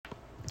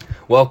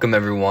Welcome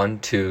everyone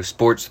to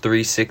Sports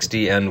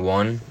 360 and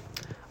 1.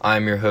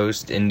 I'm your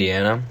host,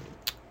 Indiana,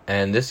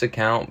 and this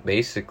account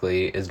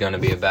basically is going to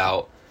be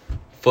about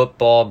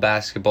football,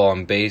 basketball,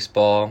 and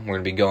baseball. We're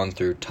going to be going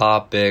through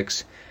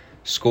topics,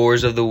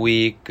 scores of the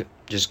week,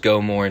 just go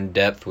more in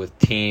depth with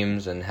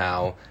teams and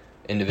how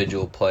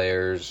individual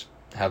players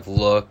have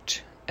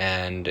looked.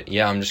 And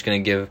I'm just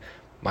going to give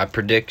my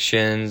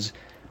predictions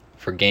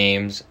for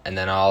games, and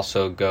then I'll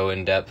also go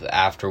in depth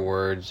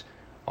afterwards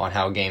on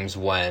how games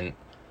went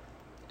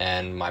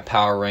and my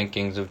power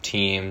rankings of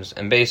teams,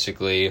 and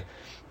basically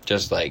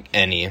just like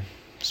any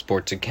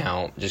sports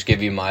account, just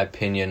give you my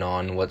opinion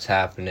on what's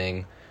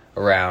happening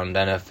around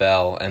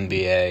NFL,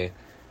 NBA,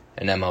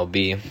 and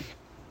MLB.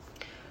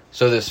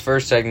 So this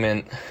first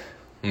segment,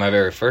 my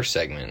very first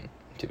segment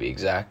to be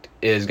exact,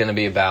 is going to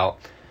be about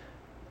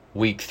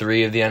week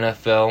 3 of the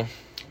NFL.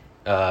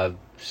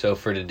 So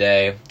for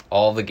today,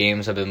 all the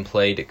games have been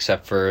played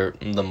except for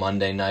the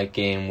Monday night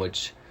game,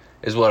 which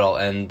is what I'll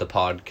end the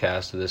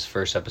podcast of this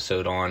first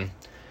episode on.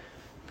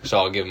 So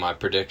I'll give my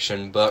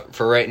prediction. But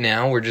for right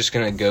now, we're just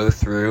going to go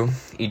through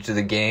each of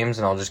the games,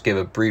 and I'll just give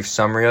a brief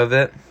summary of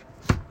it.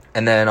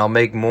 And then I'll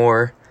make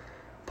more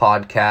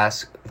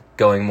podcasts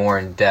going more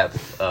in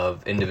depth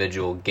of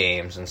individual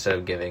games instead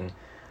of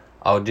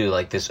I'll do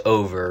like this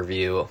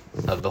overview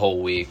of the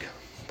whole week.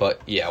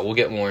 But we'll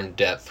get more in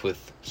depth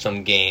with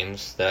some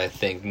games that I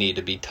think need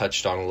to be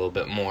touched on a little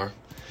bit more.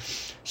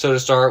 So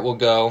to start, we'll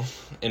go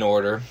in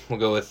order. We'll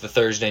go with the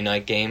Thursday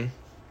night game.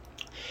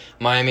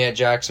 Miami at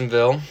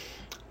Jacksonville.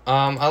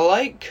 I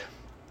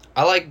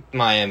like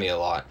Miami a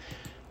lot,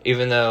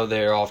 even though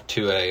they're off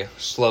to a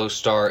slow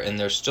start and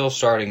they're still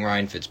starting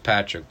Ryan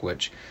Fitzpatrick,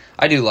 which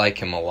I do like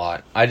him a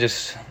lot. I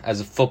just, as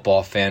a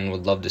football fan,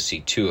 would love to see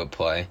Tua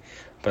play,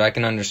 but I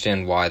can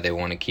understand why they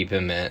want to keep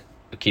him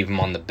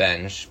on the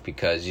bench,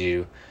 because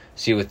you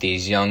see with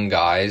these young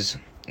guys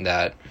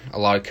that a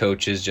lot of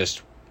coaches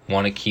just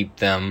want to keep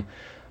them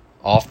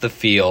off the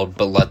field,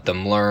 but let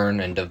them learn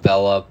and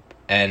develop.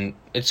 And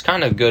it's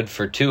kind of good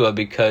for Tua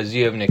because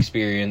you have an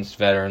experienced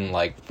veteran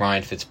like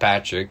Ryan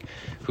Fitzpatrick,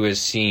 who has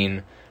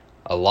seen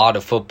a lot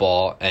of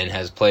football and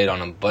has played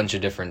on a bunch of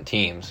different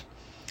teams.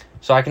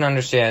 So I can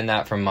understand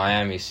that from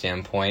Miami's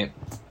standpoint.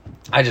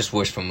 I just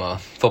wish from a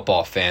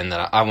football fan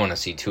that I want to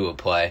see Tua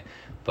play,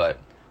 but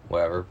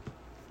whatever.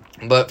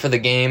 But for the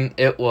game,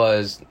 it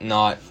was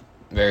not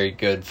very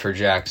good for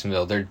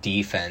Jacksonville. Their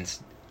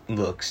defense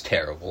looks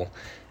terrible,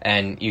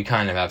 and you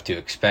kind of have to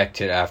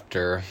expect it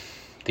after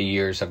the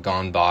years have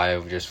gone by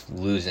of just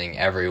losing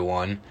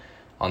everyone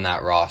on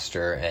that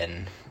roster,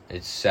 and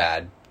it's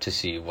sad to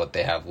see what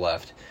they have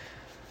left.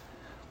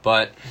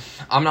 But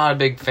I'm not a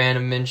big fan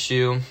of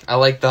Minshew. I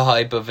like the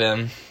hype of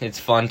him. It's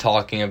fun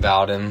talking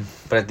about him,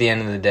 but at the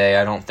end of the day,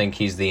 I don't think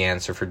he's the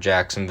answer for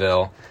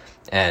Jacksonville,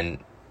 and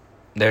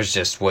there's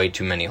just way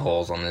too many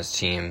holes on this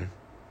team.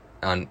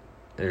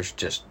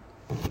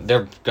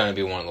 They're going to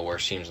be one of the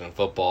worst teams in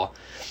football.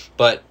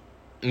 But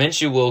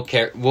Minshew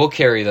will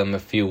carry them a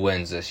few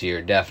wins this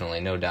year, definitely,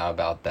 no doubt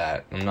about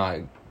that. I'm not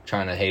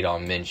trying to hate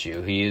on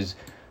Minshew. He is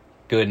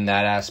good in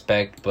that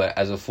aspect, but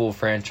as a full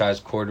franchise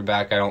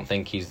quarterback, I don't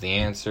think he's the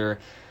answer.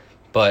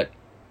 But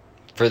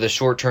for the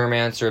short-term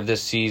answer of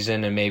this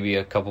season and maybe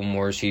a couple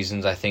more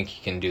seasons, I think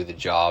he can do the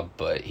job,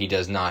 but he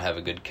does not have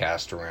a good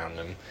cast around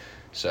him.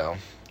 So,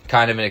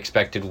 kind of an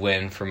expected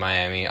win for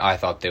Miami. I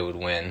thought they would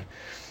win.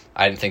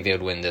 I didn't think they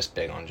would win this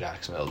big on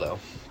Jacksonville, though.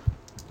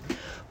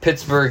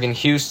 Pittsburgh and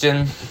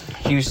Houston.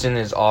 Houston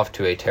is off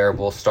to a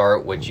terrible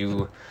start, which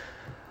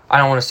I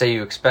don't want to say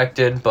you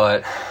expected,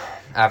 but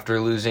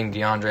after losing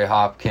DeAndre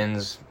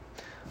Hopkins,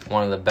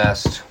 one of the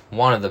best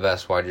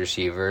wide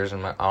receivers,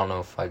 and I don't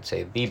know if I'd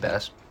say the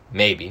best,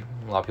 maybe.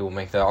 A lot of people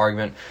make that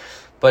argument,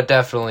 but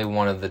definitely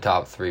one of the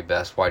top 3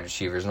 best wide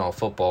receivers in all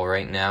football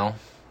right now,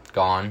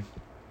 gone.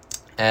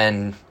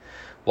 And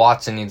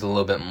Watson needs a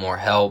little bit more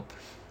help.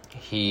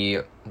 He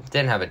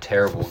didn't have a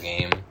terrible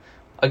game,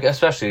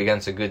 especially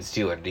against a good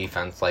Steeler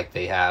defense like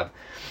they have.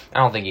 I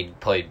don't think he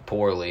played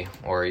poorly,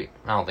 I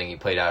don't think he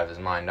played out of his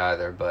mind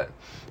either, but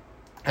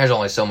there's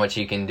only so much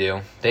he can do.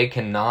 They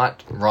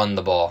cannot run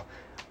the ball.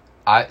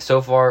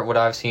 So far, what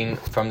I've seen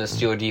from the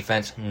Steeler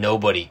defense,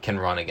 nobody can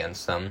run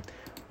against them.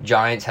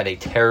 Giants had a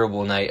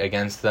terrible night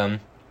against them.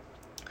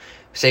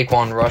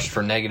 Saquon rushed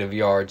for negative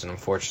yards, and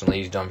unfortunately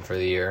he's done for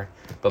the year.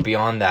 But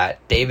beyond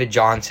that, David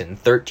Johnson,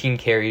 13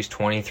 carries,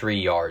 23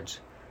 yards.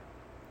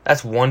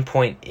 That's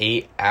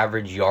 1.8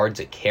 average yards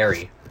a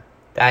carry.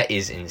 That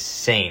is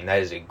insane.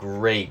 That is a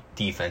great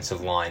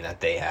defensive line that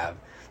they have.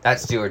 That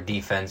Steeler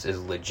defense is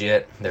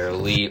legit. They're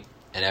elite,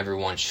 and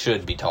everyone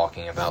should be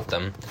talking about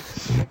them.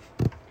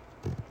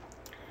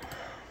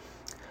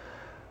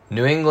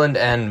 New England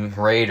and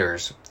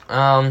Raiders.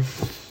 I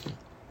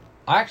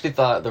actually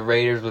thought the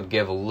Raiders would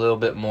give a little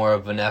bit more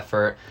of an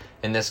effort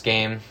in this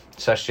game,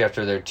 especially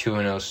after their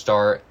 2-0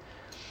 start.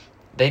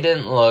 They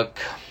didn't look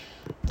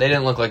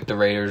like the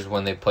Raiders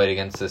when they played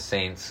against the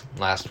Saints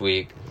last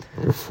week.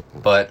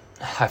 But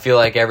I feel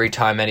like every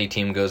time any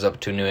team goes up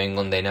to New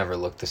England, they never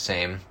look the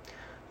same.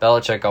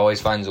 Belichick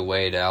always finds a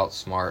way to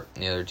outsmart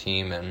the other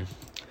team, and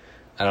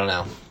I don't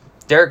know.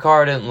 Derek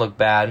Carr didn't look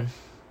bad.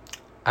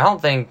 I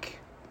don't think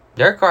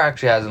Derek Carr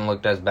actually hasn't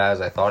looked as bad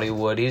as I thought he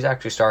would. He's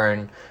actually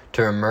starting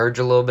to emerge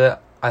a little bit,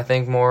 I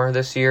think, more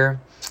this year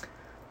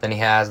than he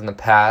has in the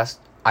past.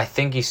 I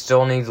think he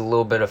still needs a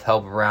little bit of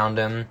help around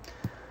him.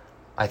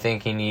 I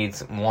think he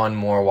needs one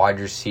more wide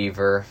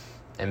receiver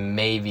and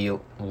maybe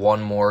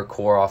one more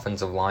core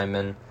offensive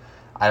lineman.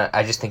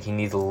 I just think he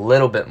needs a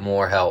little bit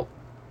more help.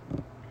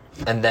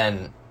 And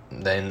then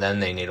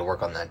they need to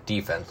work on that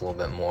defense a little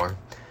bit more.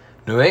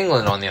 New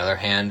England, on the other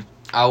hand,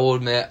 I will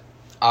admit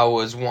I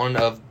was one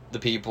of the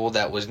people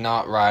that was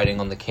not riding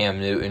on the Cam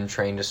Newton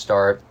train to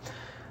start.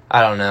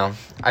 I don't know.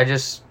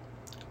 I've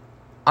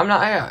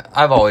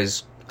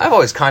always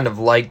kind of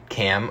liked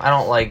Cam. I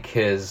don't like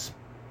his,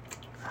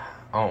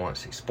 I don't want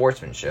to say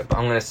sportsmanship.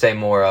 I'm going to say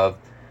more of,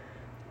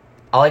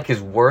 I like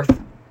his work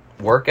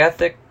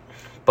ethic.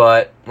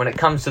 But when it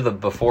comes to the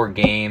before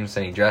games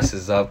and he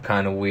dresses up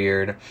kind of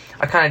weird,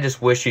 I kind of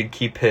just wish he'd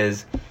keep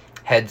his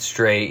head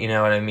straight, you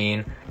know what I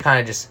mean?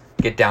 Kind of just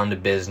get down to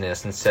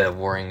business instead of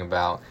worrying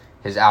about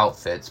his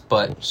outfits.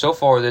 But so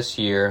far this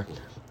year,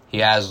 he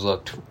has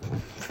looked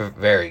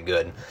very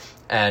good.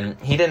 And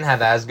he didn't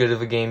have as good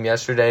of a game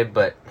yesterday,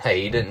 but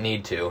hey, he didn't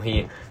need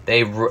to.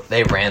 They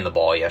ran the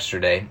ball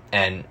yesterday,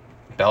 and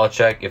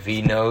Belichick, if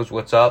he knows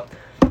what's up,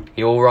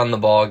 he will run the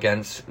ball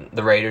against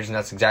the Raiders, and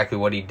that's exactly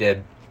what he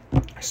did.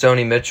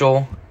 Sony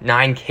Mitchell,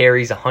 9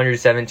 carries,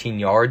 117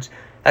 yards.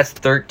 That's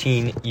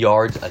 13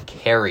 yards a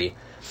carry.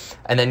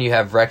 And then you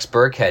have Rex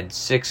Burkhead,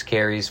 6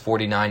 carries,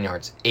 49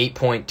 yards,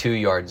 8.2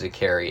 yards a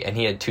carry, and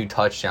he had 2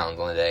 touchdowns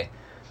on the day.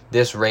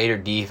 This Raider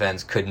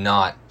defense could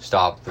not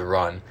stop the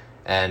run.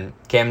 And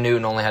Cam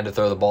Newton only had to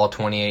throw the ball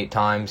 28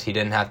 times. He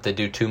didn't have to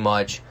do too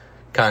much.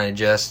 Kind of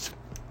just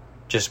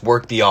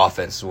work the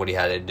offense is what he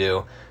had to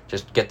do.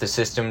 Just get the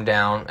system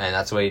down, and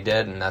that's what he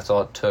did, and that's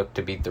all it took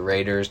to beat the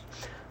Raiders.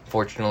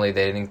 Fortunately,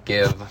 they didn't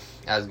give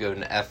as good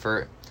an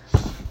effort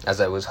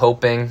as I was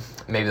hoping.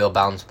 Maybe they'll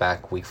bounce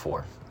back week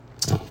 4.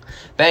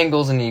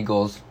 Bengals and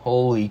Eagles.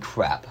 Holy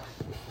crap.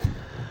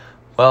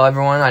 Well,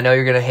 everyone, I know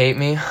you're going to hate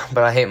me,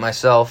 but I hate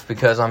myself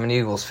because I'm an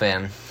Eagles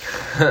fan.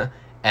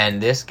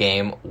 And this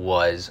game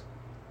was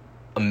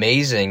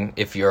amazing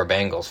if you're a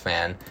Bengals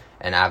fan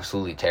and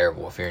absolutely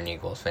terrible if you're an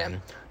Eagles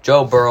fan.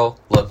 Joe Burrow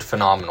looked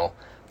phenomenal.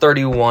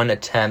 31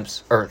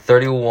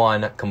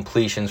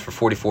 completions for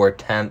 44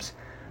 attempts.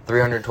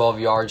 312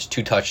 yards,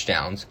 2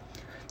 touchdowns.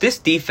 This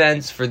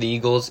defense for the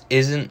Eagles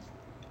they're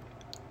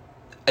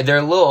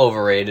a little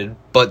overrated,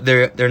 but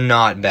they're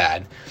not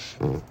bad.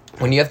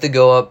 When you have to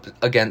go up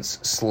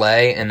against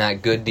Slay and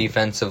that good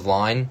defensive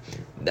line,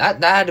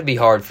 that had to be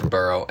hard for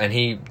Burrow, and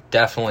he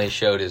definitely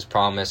showed his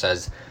promise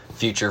as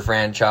future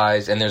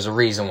franchise, and there's a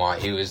reason why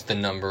he was the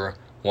number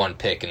 1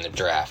 pick in the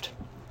draft.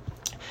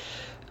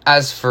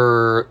 As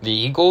for the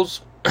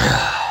Eagles,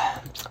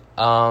 there's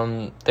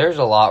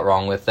a lot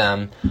wrong with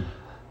them.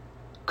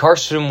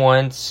 Carson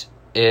Wentz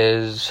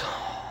is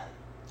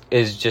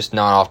just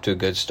not off to a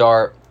good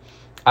start.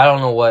 I don't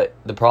know what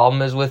the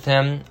problem is with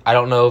him. I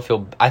don't know if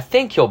I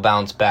think he'll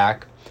bounce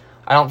back.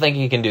 I don't think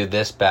he can do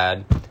this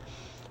bad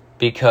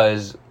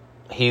because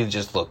he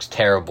just looks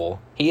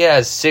terrible. He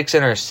has 6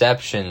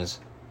 interceptions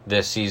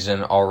this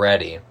season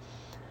already.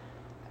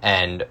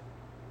 And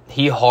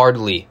he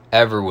hardly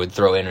ever would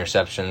throw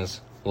interceptions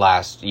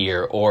last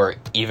year or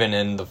even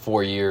in the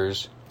 4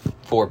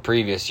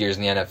 previous years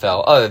in the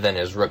NFL, other than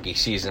his rookie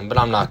season. But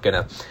I'm not going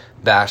to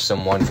bash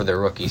someone for their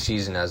rookie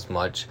season as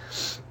much.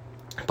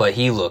 But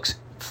he looks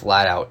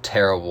flat out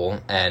terrible.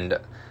 And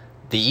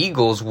the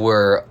Eagles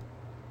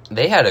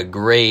they had a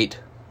great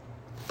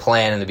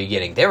plan in the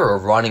beginning. They were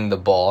running the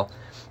ball.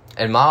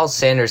 And Miles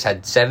Sanders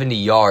had 70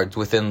 yards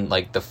within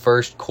like the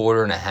first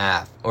quarter and a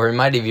half. Or it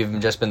might have even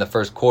just been the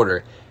first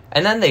quarter.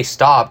 And then they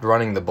stopped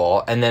running the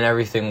ball. And then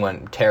everything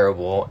went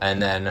terrible.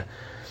 And then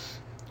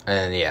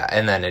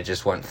it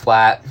just went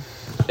flat.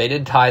 They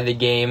did tie the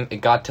game. It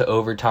got to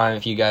overtime.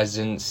 If you guys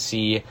didn't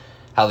see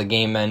how the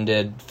game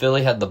ended,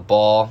 Philly had the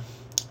ball,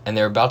 and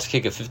they were about to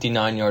kick a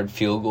 59-yard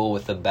field goal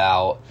with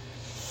about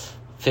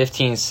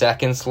 15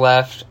 seconds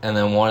left, and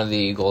then one of the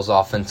Eagles'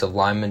 offensive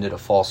linemen did a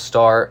false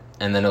start,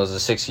 and then it was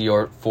a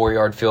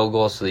 64-yard field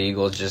goal, so the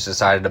Eagles just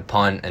decided to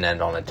punt and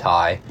end on a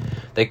tie.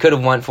 They could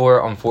have went for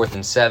it on 4th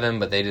and 7,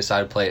 but they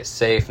decided to play it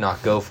safe,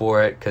 not go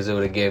for it, because it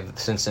would have gave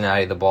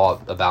Cincinnati the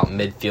ball about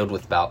midfield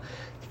with about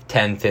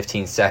 10,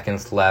 15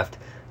 seconds left.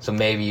 So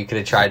maybe you could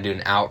have tried to do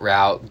an out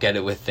route, get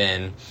it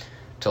within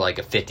to like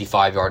a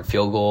 55-yard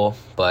field goal,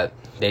 but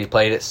they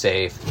played it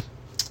safe,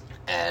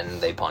 and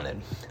they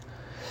punted.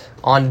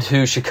 On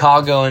to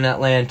Chicago and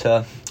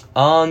Atlanta.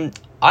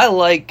 I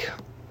like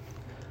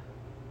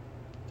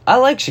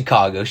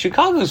Chicago.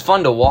 Chicago's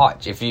fun to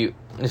watch. Well,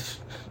 it's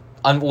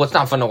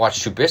not fun to watch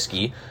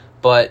Trubisky,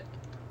 but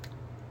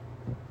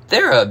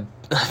they're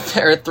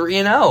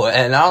 3-0,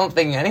 and I don't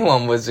think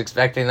anyone was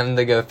expecting them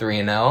to go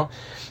 3-0.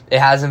 It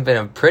hasn't been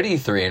a pretty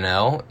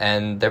 3-0,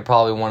 and they're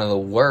probably one of the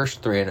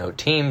worst 3-0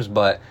 teams,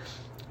 but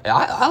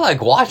I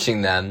like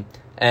watching them.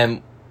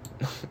 And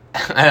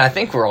And I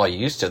think we're all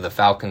used to the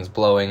Falcons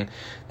blowing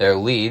their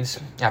leads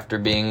after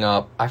being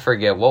up, I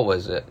forget, what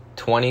was it,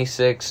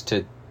 26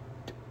 to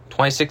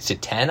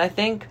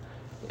 10,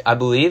 I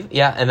believe.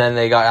 Yeah, and then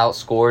they got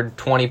outscored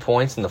 20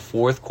 points in the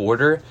fourth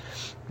quarter.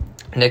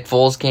 Nick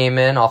Foles came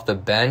in off the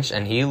bench,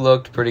 and he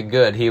looked pretty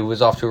good. He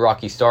was off to a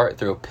rocky start,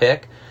 threw a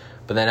pick,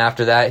 but then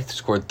after that, he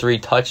scored 3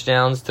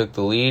 touchdowns, took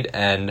the lead,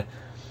 and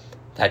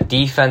that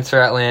defense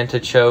for Atlanta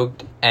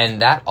choked,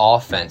 and that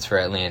offense for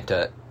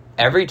Atlanta,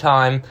 every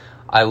time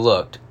I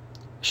looked,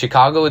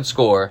 Chicago would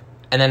score,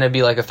 and then it'd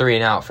be like a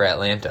 3-and-out for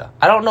Atlanta.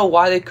 I don't know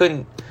why they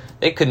could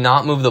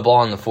not move the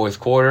ball in the fourth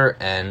quarter,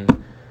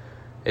 and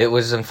it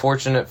was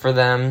unfortunate for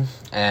them.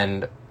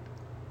 And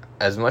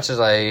as much as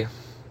I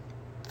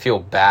feel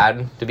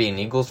bad to be an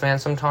Eagles fan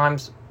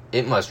sometimes,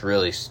 it must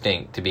really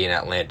stink to be an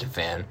Atlanta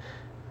fan,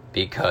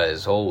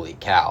 because holy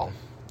cow,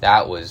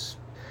 that was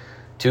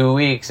 2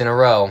 weeks in a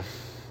row.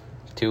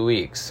 2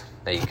 weeks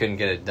that you couldn't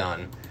get it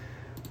done.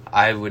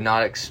 I would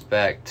not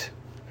expect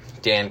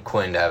Dan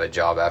Quinn to have a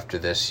job after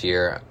this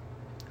year.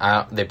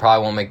 They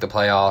probably won't make the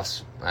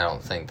playoffs. I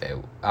don't think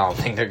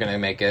they're going to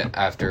make it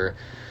after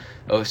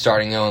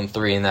starting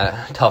 0-3 in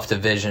that tough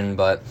division,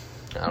 but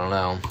I don't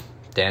know.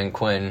 Dan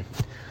Quinn,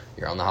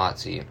 you're on the hot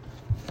seat.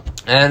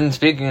 And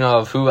speaking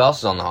of who else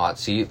is on the hot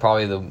seat,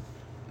 probably the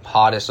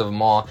hottest of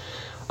them all,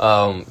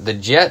 the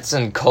Jets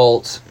and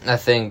Colts. I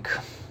think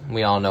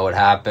we all know what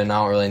happened. I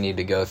don't really need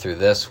to go through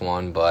this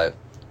one, but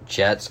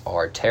Jets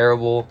are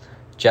terrible.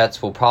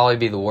 Jets will probably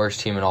be the worst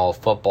team in all of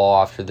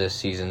football after this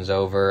season's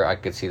over. I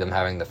could see them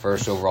having the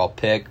first overall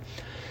pick.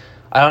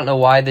 I don't know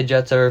why the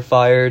Jets ever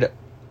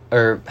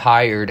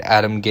hired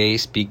Adam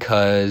Gase,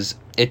 because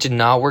it did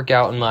not work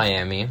out in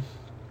Miami,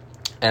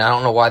 and I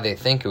don't know why they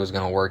think it was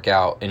going to work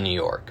out in New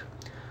York.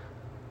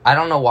 I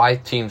don't know why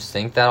teams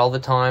think that all the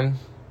time.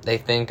 They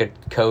think a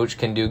coach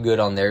can do good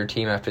on their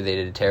team after they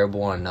did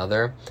terrible on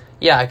another.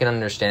 Yeah, I can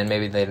understand.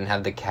 Maybe they didn't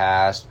have the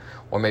cast,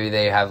 or maybe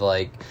they have,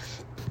 I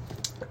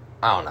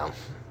don't know.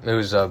 It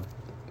was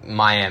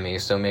Miami,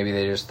 so maybe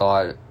they just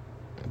thought.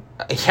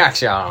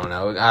 Actually, I don't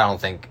know. I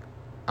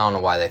don't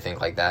know why they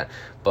think like that,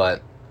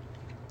 but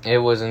it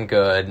wasn't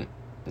good.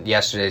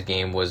 Yesterday's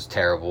game was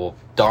terrible.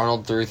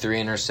 Darnold threw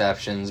 3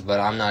 interceptions, but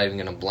I'm not even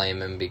going to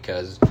blame him,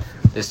 because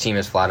this team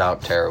is flat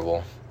out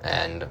terrible,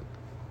 and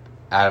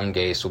Adam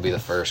Gase will be the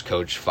first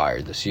coach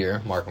fired this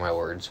year. Mark my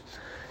words.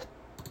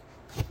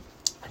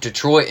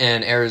 Detroit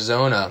and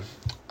Arizona,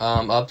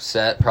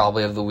 upset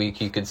probably of the week,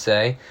 you could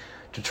say.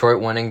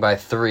 Detroit winning by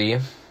 3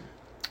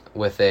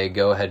 with a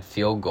go-ahead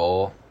field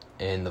goal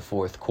in the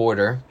fourth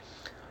quarter.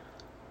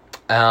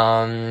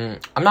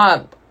 I'm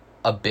not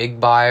a big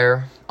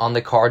buyer on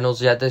the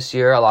Cardinals yet this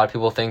year. A lot of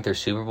people think they're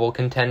Super Bowl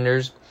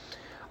contenders.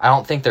 I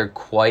don't think they're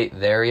quite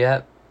there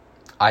yet.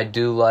 I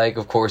do like,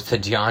 of course, the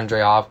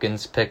DeAndre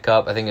Hopkins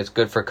pickup. I think it's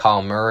good for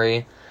Kyle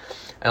Murray.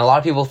 And a lot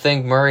of people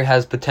think Murray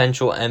has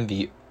potential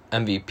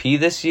MVP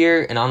this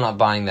year, and I'm not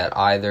buying that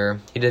either.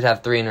 He did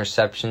have 3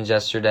 interceptions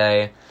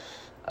yesterday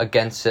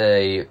against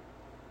a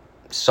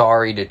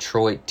sorry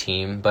Detroit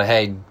team. But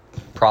hey,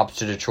 props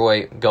to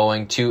Detroit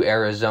going to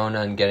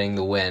Arizona and getting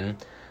the win.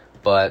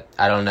 But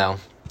I don't know.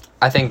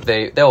 I think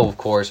they'll, of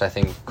course, I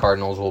think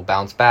Cardinals will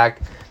bounce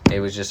back. It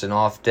was just an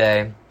off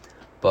day.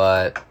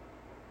 But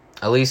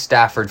at least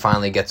Stafford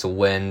finally gets a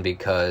win,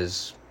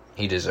 because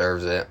he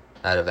deserves it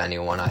out of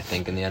anyone, I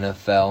think, in the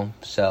NFL.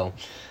 So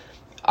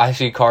I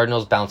see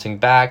Cardinals bouncing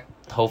back.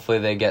 Hopefully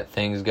they get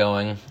things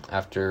going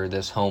after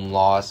this home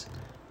loss.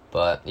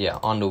 But yeah,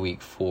 on to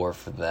week 4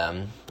 for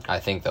them. I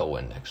think they'll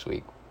win next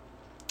week.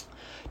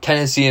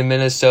 Tennessee and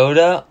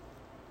Minnesota.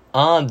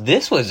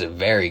 This was a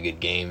very good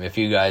game if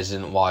you guys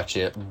didn't watch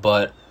it.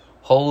 But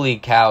holy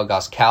cow,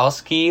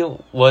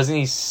 Gostkowski, wasn't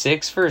he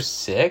 6 for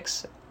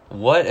 6?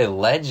 What a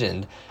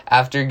legend.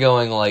 After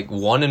going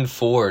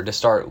 1-4 to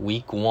start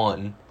week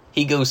 1,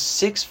 he goes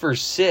 6 for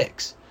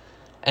 6.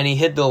 And he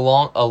hit a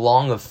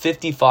long of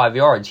 55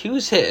 yards. He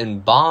was hitting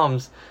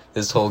bombs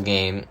this whole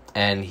game,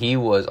 and he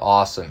was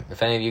awesome.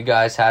 If any of you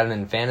guys had him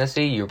in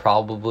fantasy, you're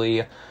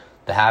probably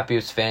the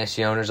happiest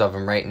fantasy owners of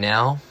him right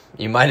now.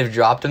 You might have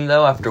dropped him,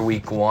 though, after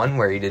week 1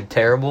 where he did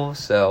terrible,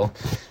 so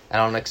I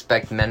don't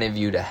expect many of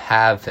you to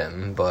have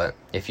him. But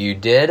if you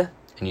did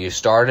and you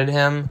started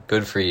him,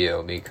 good for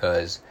you,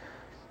 because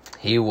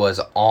he was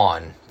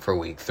on for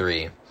week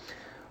 3.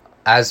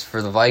 As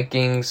for the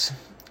Vikings,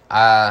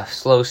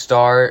 slow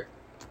start.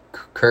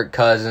 Kirk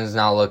Cousins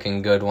not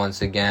looking good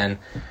once again.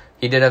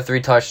 He did have 3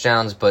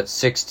 touchdowns, but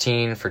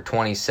 16 for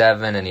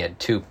 27, and he had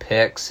 2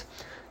 picks.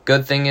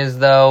 Good thing is,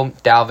 though,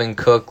 Dalvin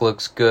Cook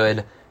looks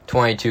good.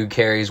 22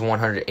 carries,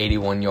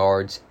 181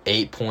 yards,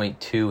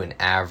 8.2 in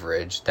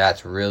average.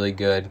 That's really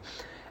good.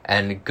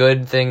 And the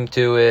good thing,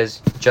 too,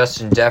 is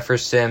Justin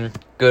Jefferson,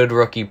 good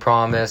rookie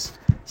promise.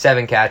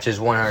 7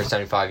 catches,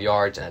 175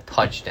 yards, and a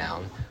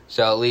touchdown.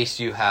 So at least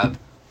you have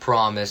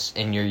promise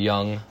in your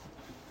young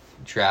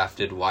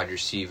drafted wide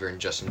receiver in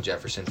Justin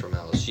Jefferson from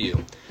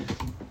LSU.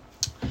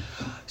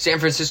 San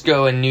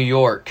Francisco and New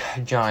York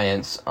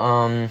Giants.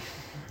 I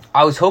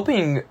was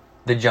hoping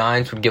the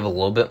Giants would give a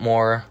little bit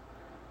more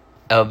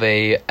of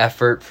a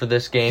effort for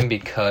this game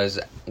because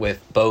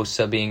with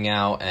Bosa being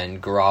out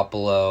and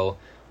Garoppolo,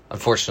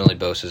 unfortunately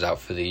Bosa's out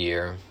for the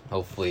year.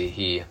 Hopefully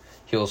he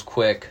heals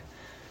quick,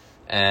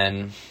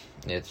 and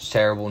it's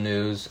terrible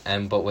news.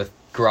 But with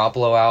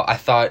Garoppolo out, I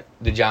thought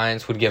the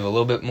Giants would give a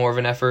little bit more of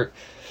an effort,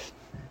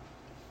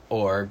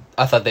 or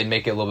I thought they'd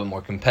make it a little bit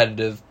more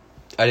competitive.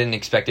 I didn't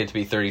expect it to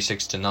be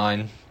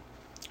 36-9,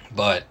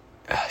 but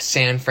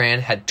San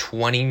Fran had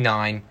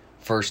 29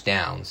 first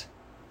downs.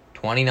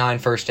 29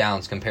 first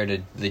downs compared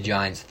to the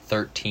Giants'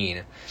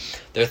 13.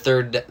 Their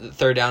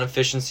third down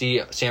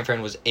efficiency, San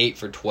Fran was 8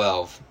 for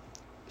 12.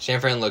 San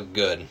Fran looked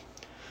good.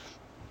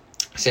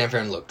 San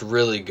Fran looked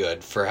really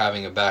good for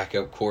having a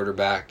backup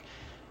quarterback,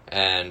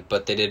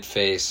 but they did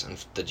face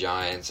the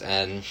Giants,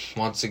 and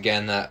once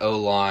again that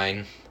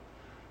O-line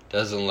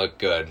doesn't look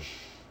good.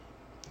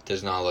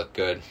 Does not look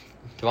good.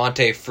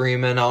 Devontae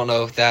Freeman, I don't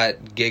know if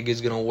that gig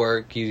is going to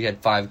work. He had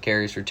 5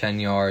 carries for 10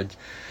 yards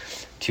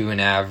to an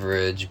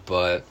average,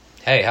 but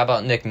hey, how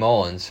about Nick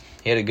Mullins?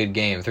 He had a good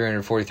game,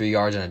 343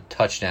 yards and a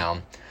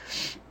touchdown.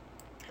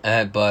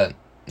 But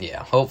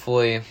yeah,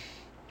 hopefully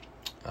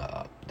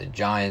the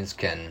Giants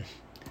can,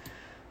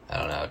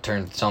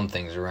 turn some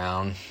things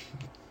around.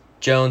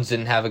 Jones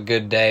didn't have a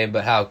good day,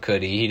 but how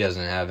could he? He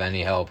doesn't have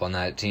any help on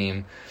that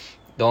team.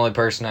 The only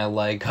person I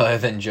like other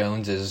than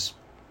Jones is,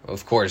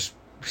 of course,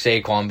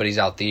 Saquon, but he's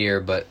out the year.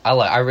 But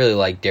I really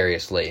like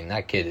Darius Slayton.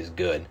 That kid is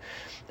good.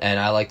 And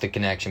I like the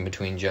connection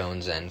between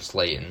Jones and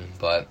Slayton,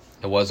 but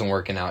it wasn't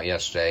working out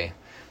yesterday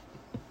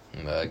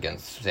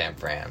against San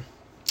Fran.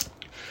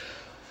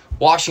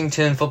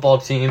 Washington football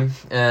team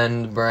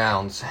and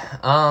Browns.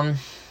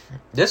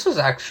 This was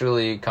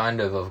actually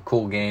kind of a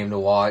cool game to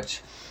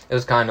watch. It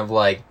was kind of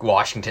like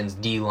Washington's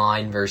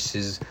D-line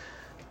versus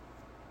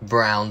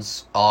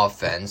Browns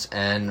offense,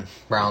 and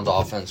Browns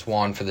offense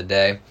won for the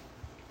day.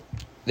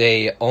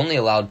 They only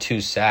allowed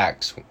 2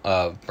 sacks,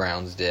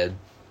 Browns did,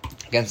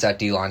 against that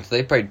D-line, so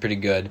they played pretty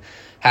good.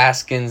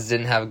 Haskins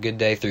didn't have a good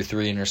day, threw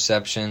 3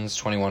 interceptions,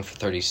 21 for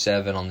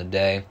 37 on the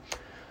day.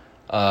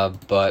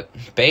 But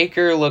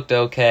Baker looked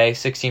okay,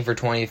 16 for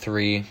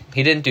 23.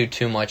 He didn't do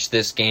too much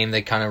this game.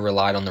 They kind of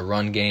relied on the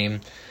run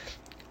game.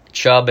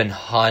 Chubb and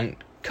Hunt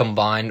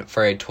combined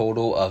for a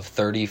total of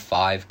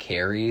 35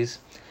 carries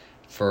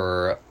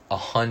for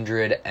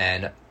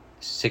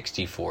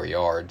 164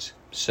 yards.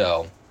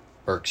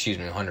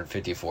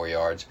 154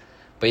 yards.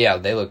 But yeah,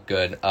 they look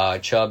good.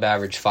 Chubb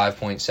averaged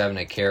 5.7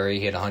 a carry.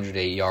 He had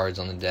 108 yards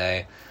on the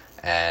day.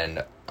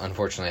 And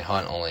unfortunately,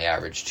 Hunt only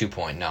averaged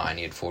 2.9.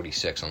 He had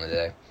 46 on the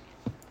day.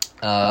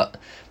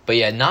 But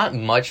yeah, not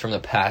much from the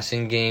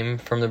passing game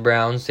from the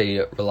Browns.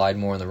 They relied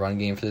more on the run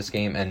game for this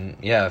game. And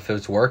yeah, if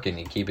it's working,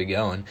 you keep it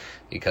going,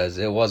 because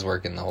it was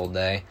working the whole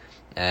day.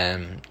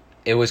 And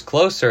it was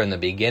closer in the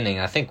beginning.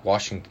 I think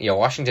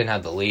Washington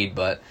had the lead,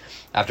 but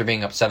after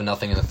being up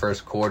 7-0 in the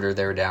first quarter,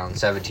 they were down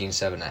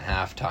 17-7 at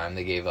halftime.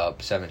 They gave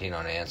up 17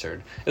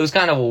 unanswered. It was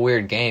kind of a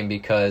weird game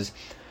because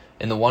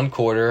in the one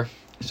quarter,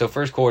 so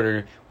first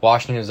quarter,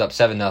 Washington was up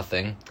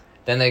 7-0.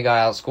 Then they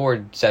got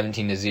outscored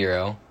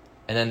 17-0,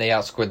 and then they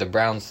outscored the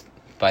Browns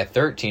by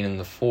 13 in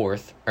the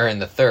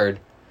third,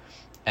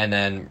 and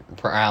then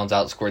Browns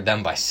outscored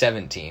them by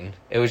 17.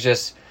 It was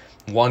just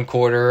one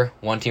quarter,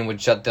 one team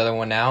would shut the other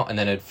one out, and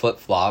then it'd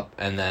flip-flop,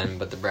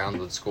 but the Browns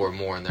would score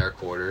more in their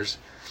quarters.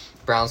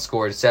 Browns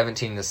scored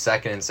 17 in the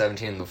second and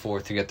 17 in the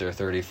fourth to get their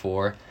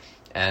 34,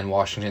 and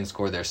Washington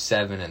scored their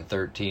 7 and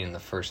 13 in the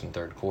first and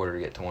third quarter to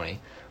get 20.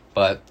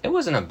 But it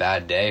wasn't a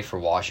bad day for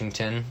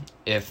Washington.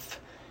 If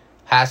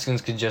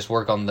Haskins could just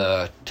work on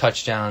the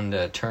touchdown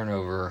to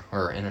turnover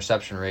or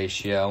interception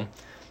ratio,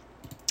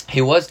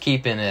 he was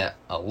keeping it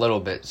a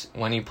little bit.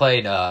 When he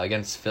played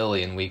against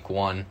Philly in week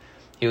 1,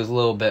 he was a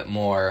little bit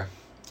more,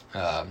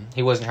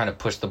 he wasn't trying to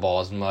push the ball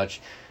as much,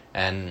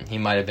 and he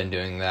might have been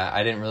doing that.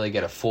 I didn't really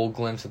get a full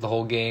glimpse of the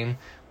whole game,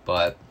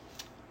 but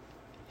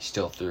he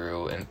still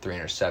threw in 3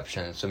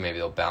 interceptions, so maybe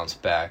they'll bounce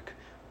back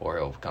or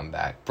he'll come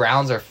back.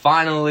 Browns are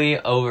finally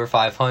over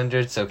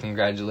 500, so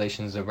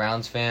congratulations to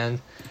Browns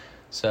fans.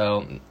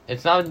 So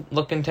it's not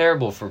looking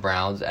terrible for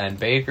Browns, and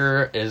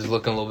Baker is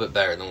looking a little bit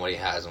better than what he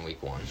has in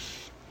week 1.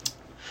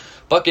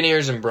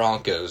 Buccaneers and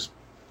Broncos.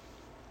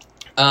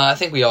 I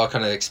think we all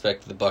kind of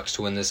expected the Bucs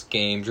to win this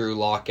game. Drew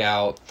Lock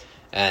out,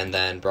 and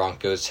then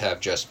Broncos have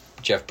just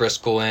Jeff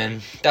Briscoe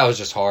in. That was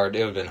just hard. It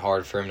would have been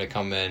hard for him to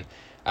come in.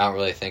 I don't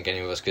really think any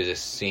of us could have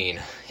seen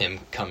him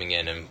coming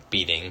in and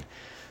beating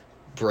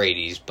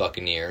Brady's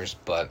Buccaneers,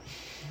 but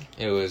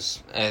it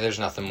was, there's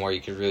nothing more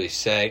you could really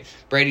say.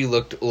 Brady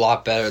looked a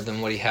lot better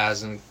than what he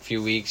has in a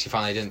few weeks. He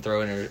finally didn't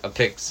throw in a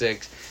pick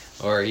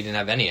 6, or he didn't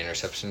have any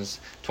interceptions.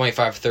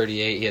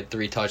 25-38, he had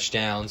 3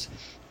 touchdowns.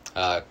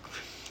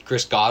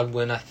 Chris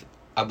Godwin,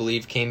 I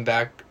believe, came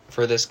back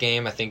for this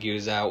game. I think he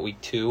was out week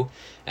 2,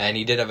 and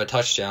he did have a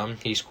touchdown.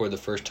 He scored the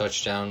first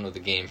touchdown of the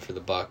game for the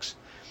Bucs.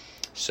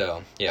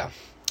 So, yeah.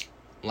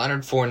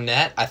 Leonard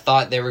Fournette, I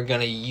thought they were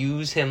going to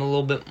use him a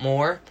little bit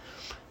more.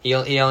 He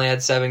only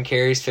had 7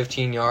 carries,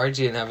 15 yards.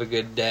 He didn't have a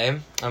good day.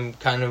 I'm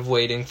kind of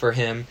waiting for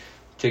him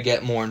to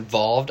get more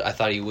involved. I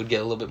thought he would get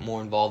a little bit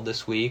more involved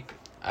this week.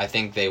 I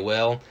think they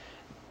will.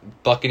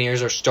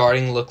 Buccaneers are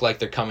starting to look like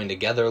they're coming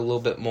together a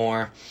little bit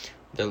more.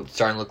 They're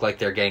starting to look like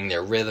they're getting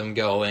their rhythm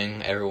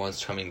going.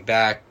 Everyone's coming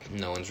back.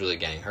 No one's really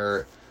getting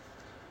hurt.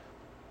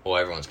 Well,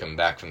 everyone's coming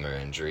back from their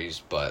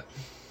injuries, but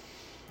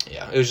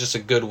yeah, it was just a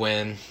good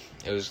win.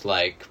 It was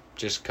like,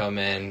 just come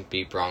in,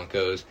 beat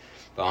Broncos,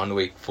 but on to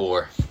week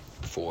 4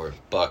 for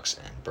Bucs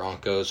and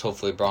Broncos.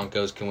 Hopefully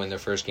Broncos can win their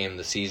first game of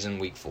the season,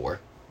 week 4.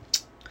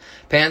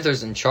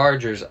 Panthers and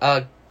Chargers.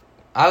 I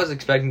was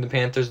expecting the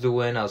Panthers to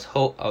win. I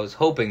was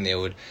hoping they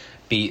would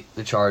beat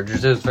the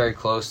Chargers. It was very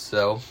close,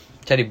 though.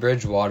 Teddy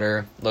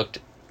Bridgewater looked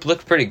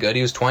pretty good.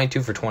 He was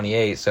 22 for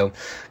 28, so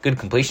good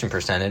completion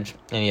percentage,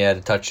 and he had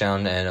a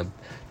touchdown and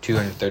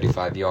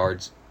 235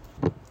 yards.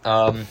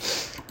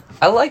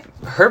 I like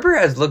Herbert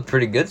has looked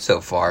pretty good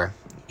so far.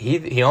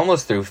 He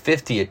almost threw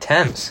 50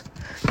 attempts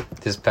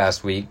this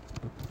past week.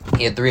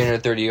 He had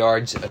 330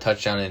 yards, a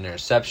touchdown, and an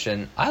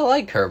interception. I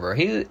like Herbert.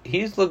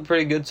 He's looked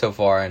pretty good so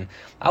far, and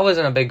I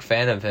wasn't a big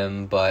fan of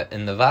him, but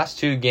in the last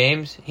 2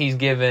 games, he's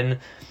given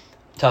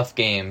tough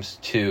games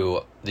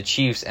to the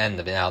Chiefs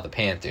and now the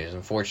Panthers.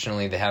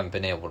 Unfortunately, they haven't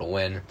been able to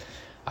win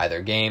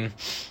either game,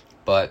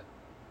 but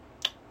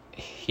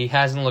he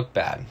hasn't looked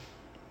bad.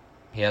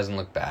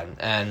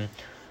 And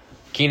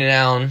Keenan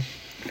Allen,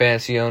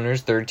 fantasy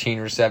owners, 13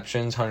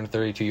 receptions,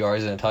 132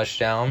 yards, and a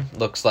touchdown.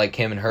 Looks like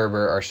him and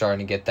Herbert are starting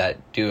to get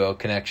that duo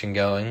connection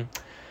going.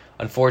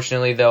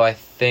 Unfortunately, though, I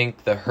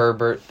think the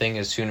Herbert thing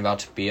is soon about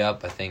to be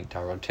up. I think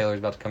Tyrod Taylor's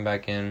about to come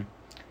back in.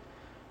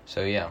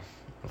 So, yeah,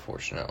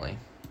 unfortunately.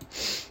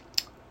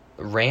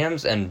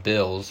 Rams and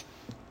Bills.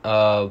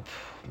 Man,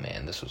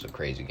 this was a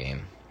crazy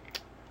game.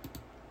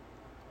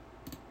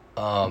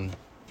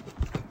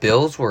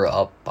 Bills were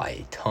up by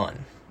a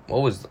ton.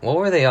 What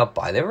were they up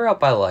by? They were up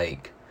by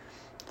like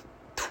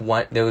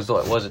 20. There was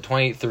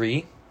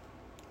 23,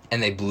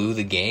 and they blew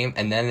the game,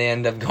 and then they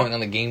ended up going on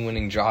the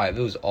game-winning drive.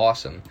 It was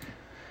awesome.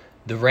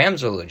 The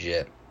Rams are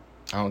legit.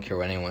 I don't care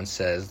what anyone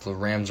says. The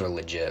Rams are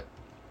legit,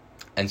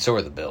 and so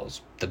are the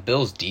Bills. The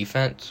Bills'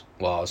 defense.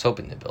 Well, I was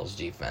hoping the Bills'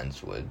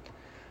 defense would.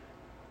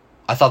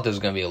 I thought this was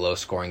going to be a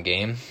low-scoring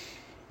game.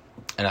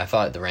 And I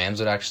thought the Rams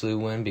would actually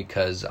win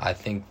because I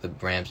think the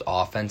Rams'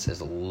 offense is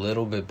a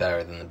little bit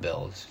better than the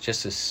Bills.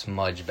 Just a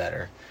smudge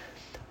better.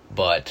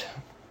 But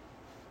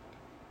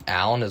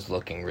Allen is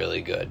looking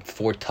really good.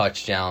 4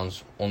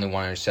 touchdowns, only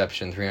 1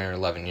 interception,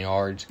 311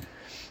 yards.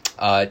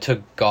 It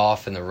took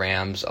Goff and the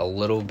Rams a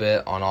little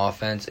bit on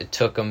offense. It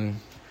took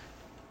them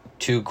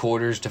 2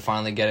 quarters to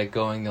finally get it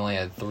going. They only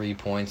had 3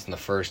 points in the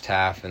first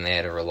half, and they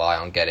had to rely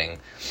on getting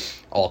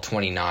all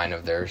 29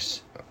 of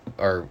theirs.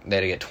 Or they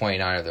had to get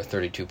 29 of their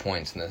 32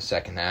 points in the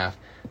second half.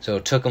 So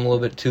it took them a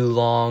little bit too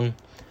long,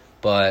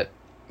 but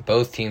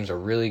both teams are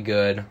really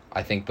good.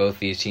 I think both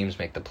these teams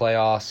make the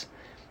playoffs.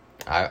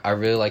 I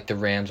really like the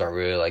Rams. I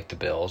really like the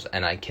Bills,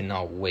 and I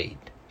cannot wait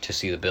to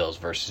see the Bills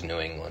versus New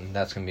England.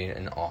 That's going to be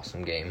an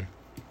awesome game.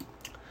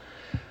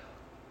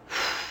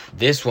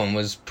 This one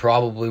was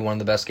probably one of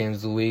the best games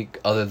of the week,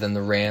 other than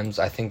the Rams.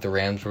 I think the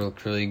Rams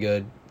looked really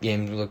good.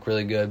 Games look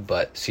really good,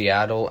 but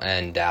Seattle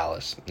and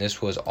Dallas.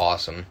 This was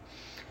awesome.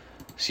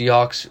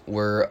 Seahawks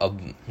were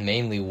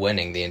mainly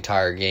winning the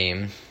entire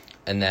game,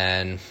 and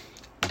then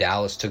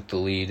Dallas took the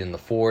lead in the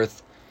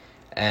 4th,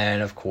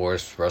 and of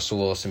course, Russell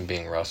Wilson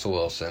being Russell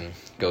Wilson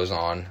goes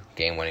on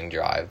game-winning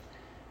drive,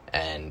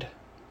 and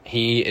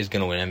he is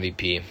going to win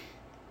MVP.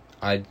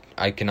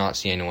 I cannot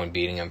see anyone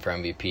beating him for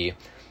MVP.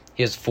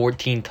 He has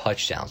 14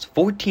 touchdowns.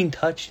 14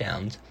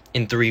 touchdowns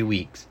in 3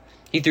 weeks.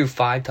 He threw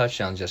 5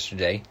 touchdowns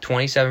yesterday,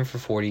 27 for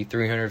 40,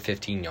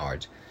 315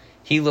 yards.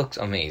 He looks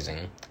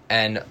amazing.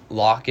 And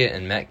Lockett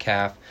and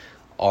Metcalf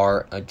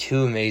are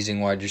 2 amazing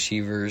wide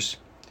receivers.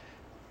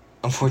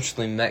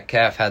 Unfortunately,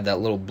 Metcalf had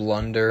that little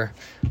blunder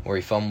where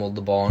he fumbled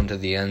the ball into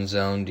the end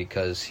zone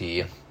because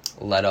he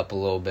let up a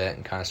little bit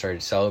and kind of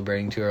started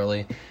celebrating too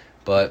early.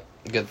 But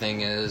the good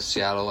thing is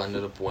Seattle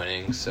ended up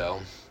winning, so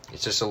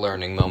it's just a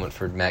learning moment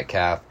for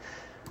Metcalf.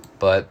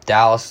 But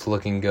Dallas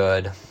looking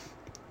good.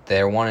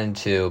 They're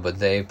 1-2, but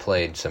they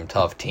played some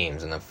tough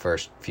teams in the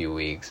first few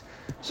weeks.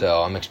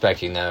 So I'm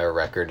expecting their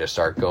record to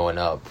start going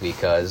up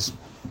because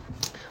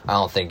I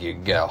don't think you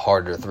can get a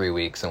harder 3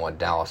 weeks than what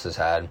Dallas has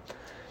had.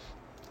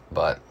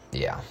 But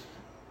yeah,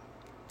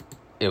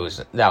 that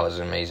was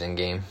an amazing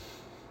game.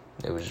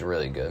 It was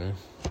really good.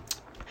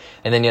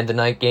 And then you had the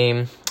night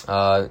game,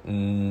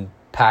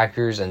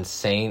 Packers and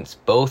Saints,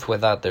 both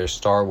without their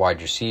star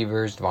wide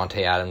receivers.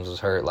 Devontae Adams was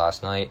hurt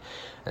last night,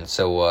 and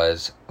so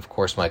was, of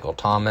course, Michael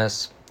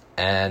Thomas.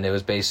 And it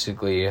was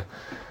basically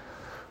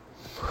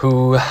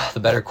who the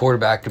better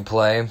quarterback could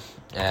play.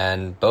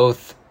 And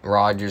both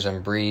Rodgers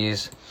and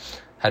Breeze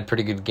had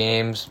pretty good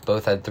games.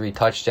 Both had 3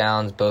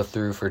 touchdowns. Both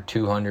threw for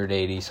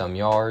 280-some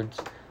yards.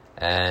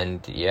 And,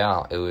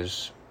 yeah, it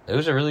was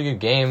a really good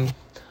game.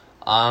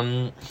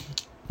 I'm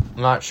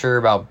not sure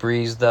about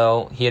Breeze,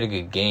 though. He had a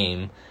good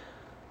game.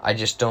 I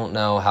just don't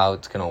know how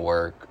it's going to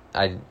work.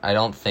 I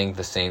don't think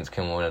the Saints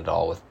can win it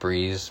all with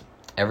Breeze.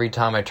 Every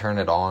time I turn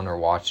it on or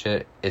watch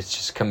it, it's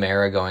just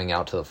Kamara going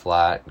out to the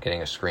flat,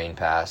 getting a screen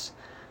pass,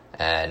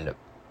 and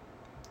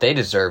they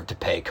deserve to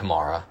pay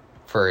Kamara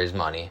for his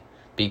money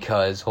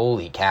because,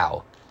 holy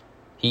cow,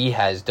 he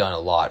has done a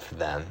lot for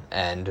them.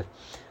 And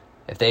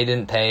if they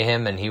didn't pay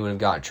him and he would have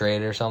got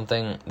traded or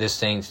something, this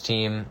Saints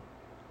team,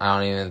 I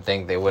don't even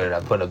think they would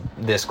have put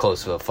this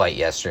close of a fight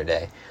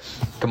yesterday.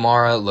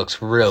 Kamara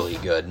looks really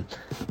good,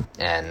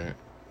 and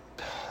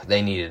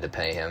they needed to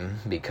pay him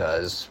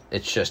because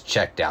it's just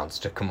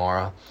checkdowns to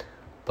Kamara.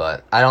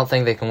 But I don't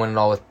think they can win it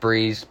all with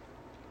Breeze.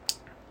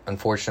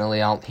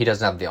 Unfortunately, he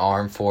doesn't have the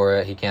arm for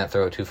it. He can't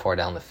throw it too far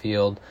down the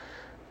field.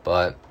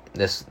 But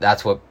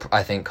that's what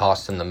I think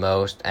cost them the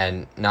most.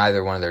 And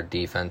neither one of their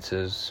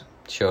defenses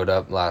showed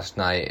up last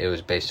night. It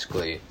was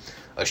basically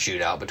a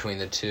shootout between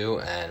the two.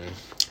 And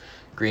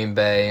Green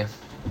Bay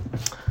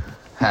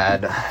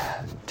had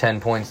 10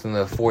 points in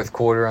the fourth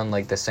quarter,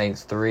 unlike the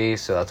Saints 3.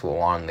 So that's what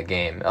won the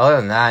game. Other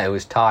than that, it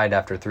was tied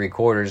after 3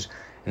 quarters.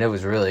 And it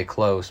was really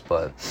close,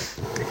 but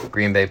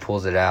Green Bay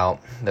pulls it out.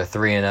 They're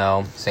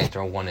 3-0. Saints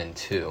are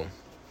 1-2.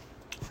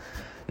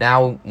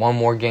 Now, one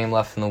more game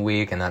left in the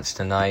week, and that's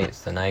tonight.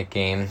 It's the night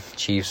game,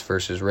 Chiefs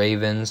versus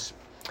Ravens.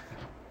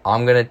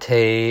 I'm gonna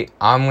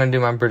do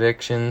my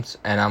predictions,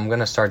 and I'm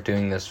gonna start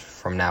doing this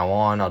from now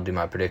on. I'll do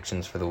my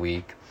predictions for the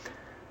week,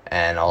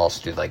 and I'll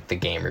also do like the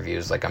game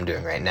reviews, like I'm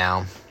doing right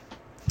now.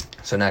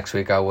 So next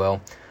week I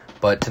will.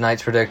 But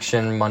tonight's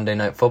prediction, Monday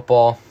Night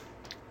Football.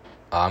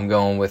 I'm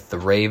going with the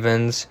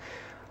Ravens.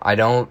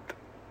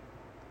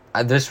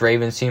 This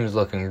Ravens team is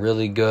looking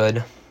really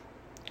good.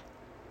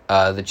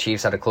 The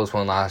Chiefs had a close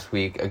one last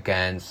week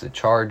against the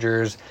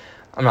Chargers.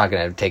 I'm not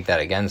going to take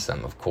that against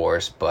them, of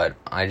course, but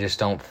I just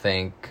don't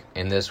think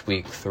in this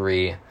week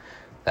 3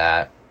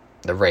 that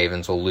the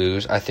Ravens will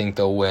lose. I think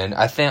they'll win.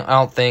 I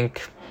don't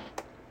think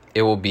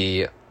it will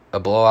be a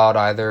blowout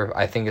either.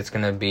 I think it's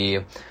going to be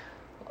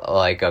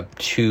like a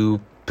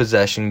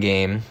 2-possession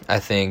game. I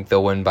think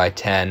they'll win by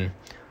 10.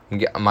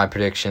 My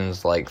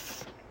prediction's like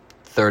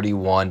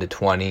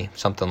 31-20,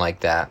 something like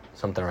that,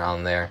 something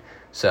around there.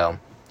 So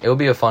it'll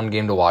be a fun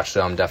game to watch,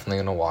 though. I'm definitely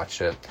going to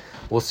watch it.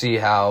 We'll see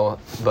how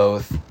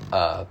both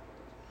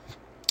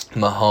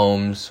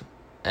Mahomes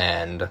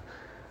and,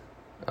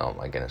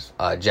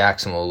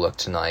 Jackson will look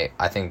tonight.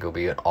 I think it'll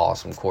be an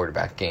awesome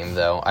quarterback game,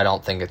 though. I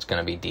don't think it's going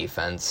to be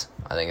defense.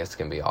 I think it's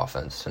going to be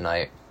offense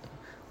tonight,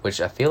 which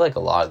I feel like a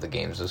lot of the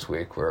games this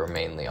week were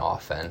mainly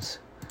offense.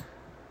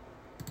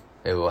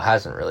 It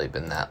hasn't really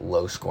been that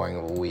low scoring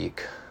of a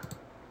week,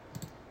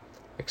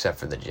 except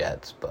for the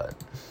Jets, but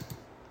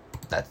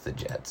that's the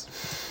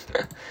Jets.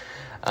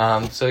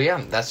 So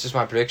yeah, that's just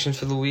my predictions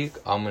for the week.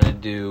 I'm going to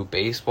do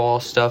baseball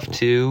stuff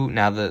too,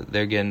 now that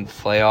they're getting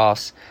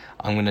playoffs.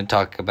 I'm going to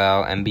talk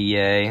about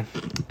NBA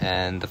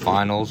and the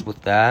finals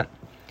with that.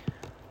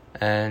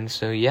 And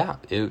so yeah,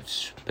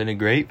 it's been a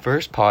great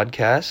first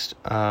podcast.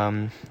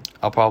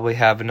 I'll probably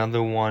have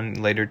another one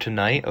later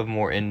tonight of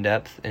more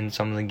in-depth in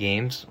some of the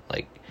games,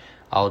 like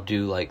I'll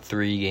do like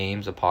 3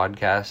 games a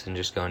podcast and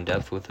just go in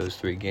depth with those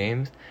 3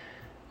 games.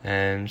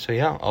 And so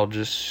yeah, I'll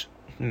just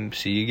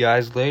see you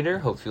guys later.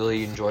 Hopefully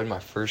you enjoyed my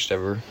first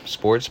ever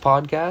sports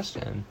podcast,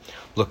 and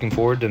looking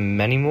forward to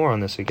many more on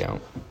this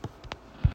account.